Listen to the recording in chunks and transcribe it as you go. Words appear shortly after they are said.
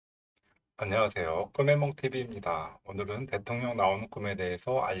안녕하세요. 꿈해몽TV입니다. 오늘은 대통령 나오는 꿈에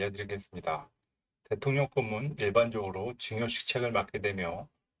대해서 알려드리겠습니다. 대통령 꿈은 일반적으로 중요 직책을 맡게 되며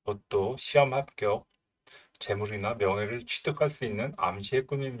로또, 시험 합격, 재물이나 명예를 취득할 수 있는 암시의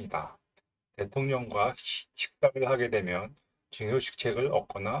꿈입니다. 대통령과 식사를 하게 되면 중요 직책을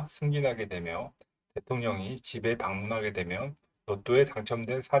얻거나 승진하게 되며 대통령이 집에 방문하게 되면 로또에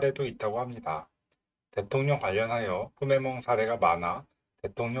당첨된 사례도 있다고 합니다. 대통령 관련하여 꿈해몽 사례가 많아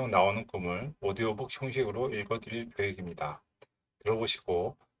대통령 나오는 꿈을 오디오북 형식으로 읽어드릴 계획입니다.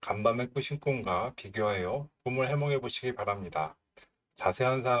 들어보시고 간밤에 꾸신 꿈과 비교하여 꿈을 해몽해 보시기 바랍니다.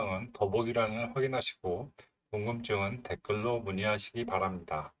 자세한 사항은 더보기란을 확인하시고 궁금증은 댓글로 문의하시기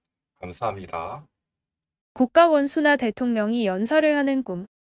바랍니다. 감사합니다. 국가 원수나 대통령이 연설을 하는 꿈.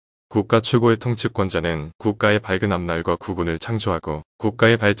 국가 최고의 통치권자는 국가의 밝은 앞날과 국운을 창조하고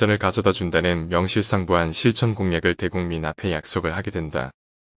국가의 발전을 가져다 준다는 명실상부한 실천 공약을 대국민 앞에 약속을 하게 된다.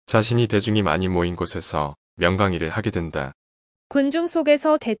 자신이 대중이 많이 모인 곳에서 명강의를 하게 된다. 군중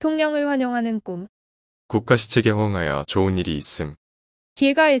속에서 대통령을 환영하는 꿈. 국가 시책에 호응하여 좋은 일이 있음.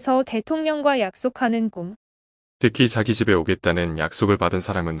 길가에서 대통령과 약속하는 꿈. 특히 자기 집에 오겠다는 약속을 받은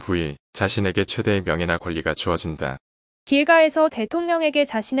사람은 후일 자신에게 최대의 명예나 권리가 주어진다. 길가에서 대통령에게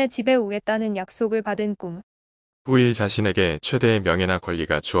자신의 집에 오겠다는 약속을 받은 꿈. 후일 자신에게 최대의 명예나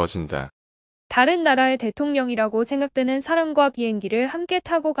권리가 주어진다. 다른 나라의 대통령이라고 생각되는 사람과 비행기를 함께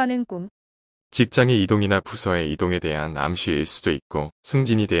타고 가는 꿈. 직장의 이동이나 부서의 이동에 대한 암시일 수도 있고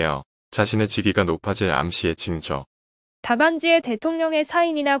승진이 되어 자신의 직위가 높아질 암시의 징조. 답안지에 대통령의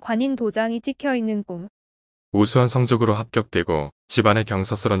사인이나 관인 도장이 찍혀 있는 꿈. 우수한 성적으로 합격되고 집안에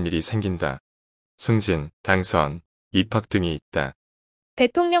경사스런 일이 생긴다. 승진, 당선, 입학 등이 있다.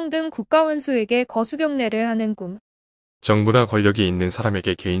 대통령 등 국가 원수에게 거수경례를 하는 꿈. 정부나 권력이 있는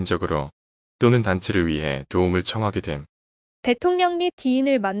사람에게 개인적으로 또는 단체를 위해 도움을 청하게 됨. 대통령 및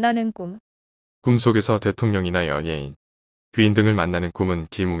귀인을 만나는 꿈. 꿈속에서 대통령이나 연예인, 귀인 등을 만나는 꿈은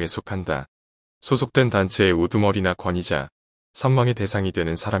길몽에 속한다. 소속된 단체의 우두머리나 권위자, 선망의 대상이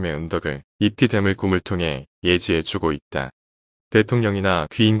되는 사람의 은덕을 입게 됨을 꿈을 통해 예지해주고 있다. 대통령이나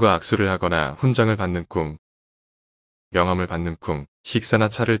귀인과 악수를 하거나 훈장을 받는 꿈, 명함을 받는 꿈, 식사나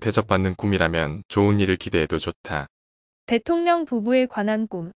차를 대접받는 꿈이라면 좋은 일을 기대해도 좋다. 대통령 부부에 관한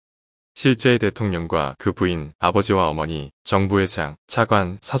꿈. 실제의 대통령과 그 부인, 아버지와 어머니, 정부회장,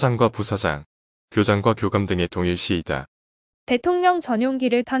 차관, 사장과 부사장, 교장과 교감 등의 동일시이다. 대통령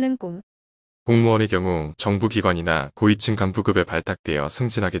전용기를 타는 꿈. 공무원의 경우 정부기관이나 고위층 간부급에 발탁되어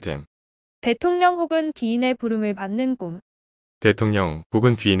승진하게 됨. 대통령 혹은 귀인의 부름을 받는 꿈. 대통령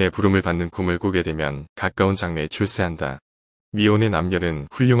혹은 귀인의 부름을 받는 꿈을 꾸게 되면 가까운 장래에 출세한다. 미혼의 남녀는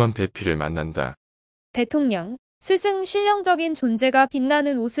훌륭한 배필을 만난다. 대통령, 스승 신령적인 존재가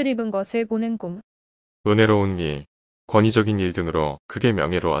빛나는 옷을 입은 것을 보는 꿈. 은혜로운 일, 권위적인 일 등으로 크게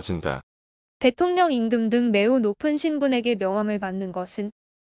명예로워진다. 대통령 임금 등 매우 높은 신분에게 명함을 받는 것은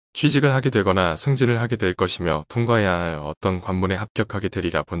취직을 하게 되거나 승진을 하게 될 것이며 통과해야 할 어떤 관문에 합격하게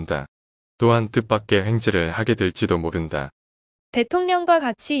되리라 본다. 또한 뜻밖의 횡재를 하게 될지도 모른다. 대통령과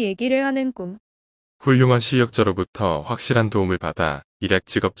같이 얘기를 하는 꿈. 훌륭한 실력자로부터 확실한 도움을 받아 일약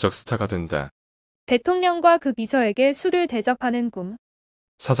직업적 스타가 된다. 대통령과 그 비서에게 술을 대접하는 꿈.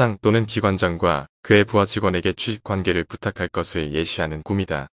 사장 또는 기관장과 그의 부하 직원에게 취직 관계를 부탁할 것을 예시하는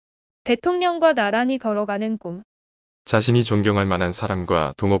꿈이다. 대통령과 나란히 걸어가는 꿈. 자신이 존경할 만한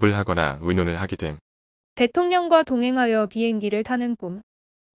사람과 동업을 하거나 의논을 하게 됨. 대통령과 동행하여 비행기를 타는 꿈.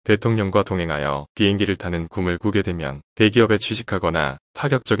 대통령과 동행하여 비행기를 타는 꿈을 꾸게 되면 대기업에 취직하거나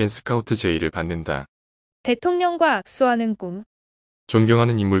파격적인 스카우트 제의를 받는다. 대통령과 악수하는 꿈.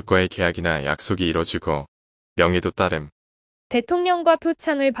 존경하는 인물과의 계약이나 약속이 이뤄지고 명예도 따름. 대통령과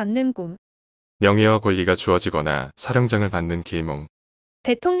표창을 받는 꿈. 명예와 권리가 주어지거나 사령장을 받는 길몽.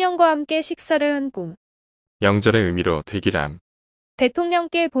 대통령과 함께 식사를 한 꿈. 영절의 의미로 되기람.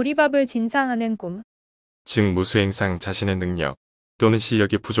 대통령께 보리밥을 진상하는 꿈. 즉 무수행상 자신의 능력 또는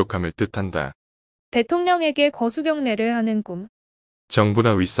실력이 부족함을 뜻한다. 대통령에게 거수경례를 하는 꿈.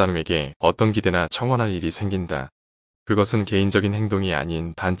 정부나 윗사람에게 어떤 기대나 청원할 일이 생긴다. 그것은 개인적인 행동이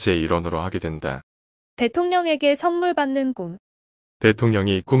아닌 단체의 일원으로 하게 된다. 대통령에게 선물 받는 꿈.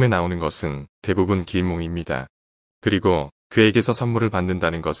 대통령이 꿈에 나오는 것은 대부분 길몽입니다. 그리고 그에게서 선물을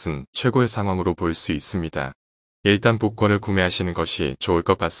받는다는 것은 최고의 상황으로 볼 수 있습니다. 일단 복권을 구매하시는 것이 좋을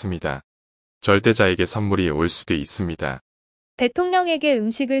것 같습니다. 절대자에게 선물이 올 수도 있습니다. 대통령에게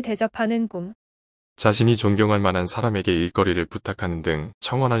음식을 대접하는 꿈. 자신이 존경할 만한 사람에게 일거리를 부탁하는 등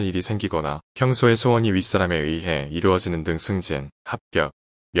청원할 일이 생기거나 평소의 소원이 윗사람에 의해 이루어지는 등 승진, 합격,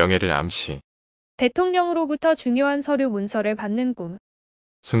 명예를 암시. 대통령으로부터 중요한 서류 문서를 받는 꿈.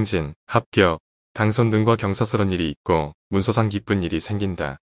 승진, 합격, 당선 등과 경사스런 일이 있고 문서상 기쁜 일이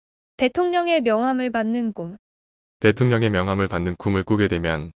생긴다. 대통령의 명함을 받는 꿈. 대통령의 명함을 받는 꿈을 꾸게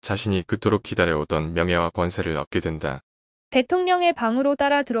되면 자신이 그토록 기다려오던 명예와 권세를 얻게 된다. 대통령의 방으로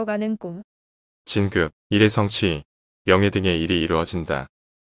따라 들어가는 꿈. 진급, 일의 성취, 명예 등의 일이 이루어진다.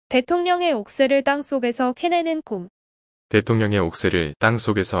 대통령의 옥새를 땅속에서 캐내는 꿈. 대통령의 옥새를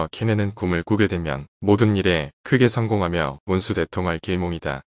땅속에서 캐내는 꿈을 꾸게 되면 모든 일에 크게 성공하며 운수대통할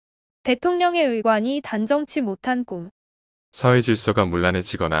길몽이다. 대통령의 의관이 단정치 못한 꿈. 사회 질서가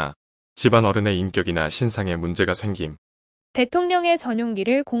문란해지거나 집안 어른의 인격이나 신상에 문제가 생김. 대통령의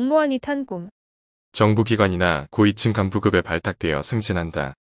전용기를 공무원이 탄 꿈. 정부기관이나 고위층 간부급에 발탁되어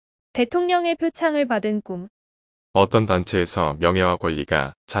승진한다. 대통령의 표창을 받은 꿈. 어떤 단체에서 명예와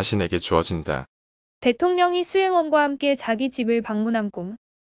권리가 자신에게 주어진다. 대통령이 수행원과 함께 자기 집을 방문한 꿈.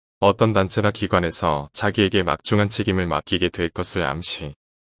 어떤 단체나 기관에서 자기에게 막중한 책임을 맡기게 될 것을 암시.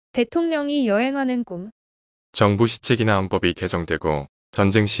 대통령이 여행하는 꿈. 정부 시책이나 헌법이 개정되고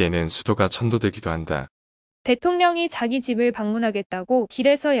전쟁 시에는 수도가 천도되기도 한다. 대통령이 자기 집을 방문하겠다고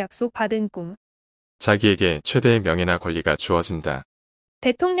길에서 약속받은 꿈. 자기에게 최대의 명예나 권리가 주어진다.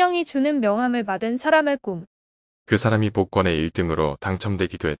 대통령이 주는 명함을 받은 사람의 꿈. 그 사람이 복권의 1등으로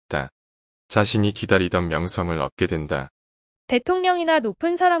당첨되기도 했다. 자신이 기다리던 명성을 얻게 된다. 대통령이나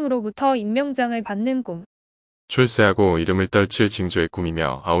높은 사람으로부터 임명장을 받는 꿈. 출세하고 이름을 떨칠 징조의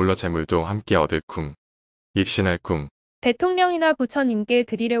꿈이며 아울러 재물도 함께 얻을 꿈. 입신할 꿈. 대통령이나 부처님께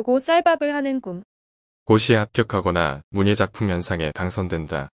드리려고 쌀밥을 하는 꿈. 고시에 합격하거나 문예작품 현상에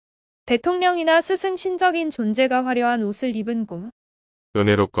당선된다. 대통령이나 스승 신적인 존재가 화려한 옷을 입은 꿈.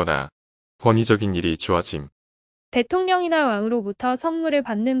 은혜롭거나 권위적인 일이 주어짐. 대통령이나 왕으로부터 선물을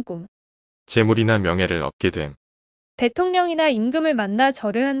받는 꿈. 재물이나 명예를 얻게 됨. 대통령이나 임금을 만나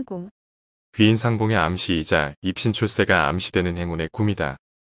절을 한 꿈. 귀인 상봉의 암시이자 입신 출세가 암시되는 행운의 꿈이다.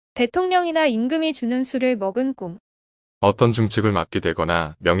 대통령이나 임금이 주는 술을 먹은 꿈. 어떤 중책을 맡게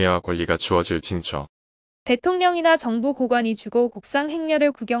되거나 명예와 권리가 주어질 징조. 대통령이나 정부 고관이 주고 국상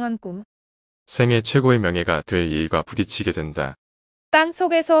행렬을 구경한 꿈. 생애 최고의 명예가 될 일과 부딪히게 된다. 땅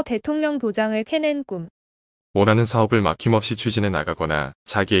속에서 대통령 도장을 캐낸 꿈. 원하는 사업을 막힘없이 추진해 나가거나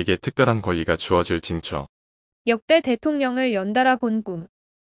자기에게 특별한 권리가 주어질 징조. 역대 대통령을 연달아 본 꿈.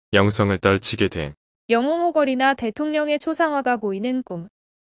 영성을 떨치게 됨. 영웅호걸이나 대통령의 초상화가 보이는 꿈.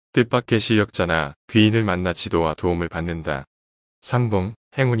 뜻밖의 실력자나 귀인을 만나 지도와 도움을 받는다. 상봉,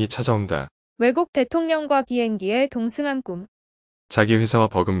 행운이 찾아온다. 외국 대통령과 비행기에 동승한 꿈. 자기 회사와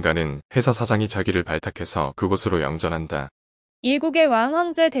버금가는 회사 사장이 자기를 발탁해서 그곳으로 영전한다. 일국의 왕,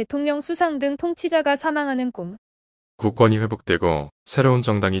 황제, 대통령, 수상 등 통치자가 사망하는 꿈. 국권이 회복되고 새로운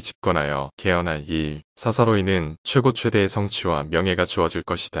정당이 집권하여 개헌할 일, 사사로이는 최고 최대의 성취와 명예가 주어질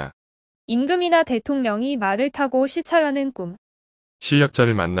것이다. 임금이나 대통령이 말을 타고 시찰하는 꿈.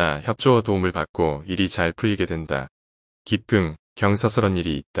 실력자를 만나 협조와 도움을 받고 일이 잘 풀리게 된다. 기쁨, 경사스런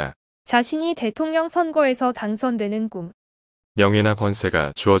일이 있다. 자신이 대통령 선거에서 당선되는 꿈. 명예나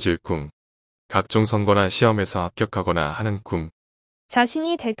권세가 주어질 꿈. 각종 선거나 시험에서 합격하거나 하는 꿈.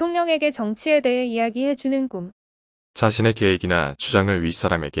 자신이 대통령에게 정치에 대해 이야기해주는 꿈. 자신의 계획이나 주장을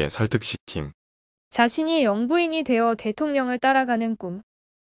윗사람에게 설득시킴. 자신이 영부인이 되어 대통령을 따라가는 꿈.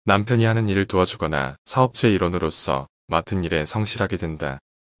 남편이 하는 일을 도와주거나 사업체 일원으로서 맡은 일에 성실하게 된다.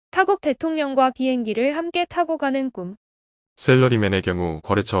 타국 대통령과 비행기를 함께 타고 가는 꿈. 셀러리맨의 경우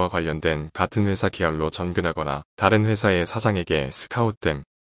거래처와 관련된 같은 회사 계열로 전근하거나 다른 회사의 사장에게 스카웃됨.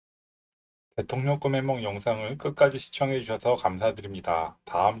 대통령꿈해몽 영상을 끝까지 시청해 주셔서 감사드립니다.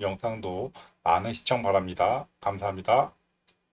 다음 영상도 많은 시청 바랍니다. 감사합니다.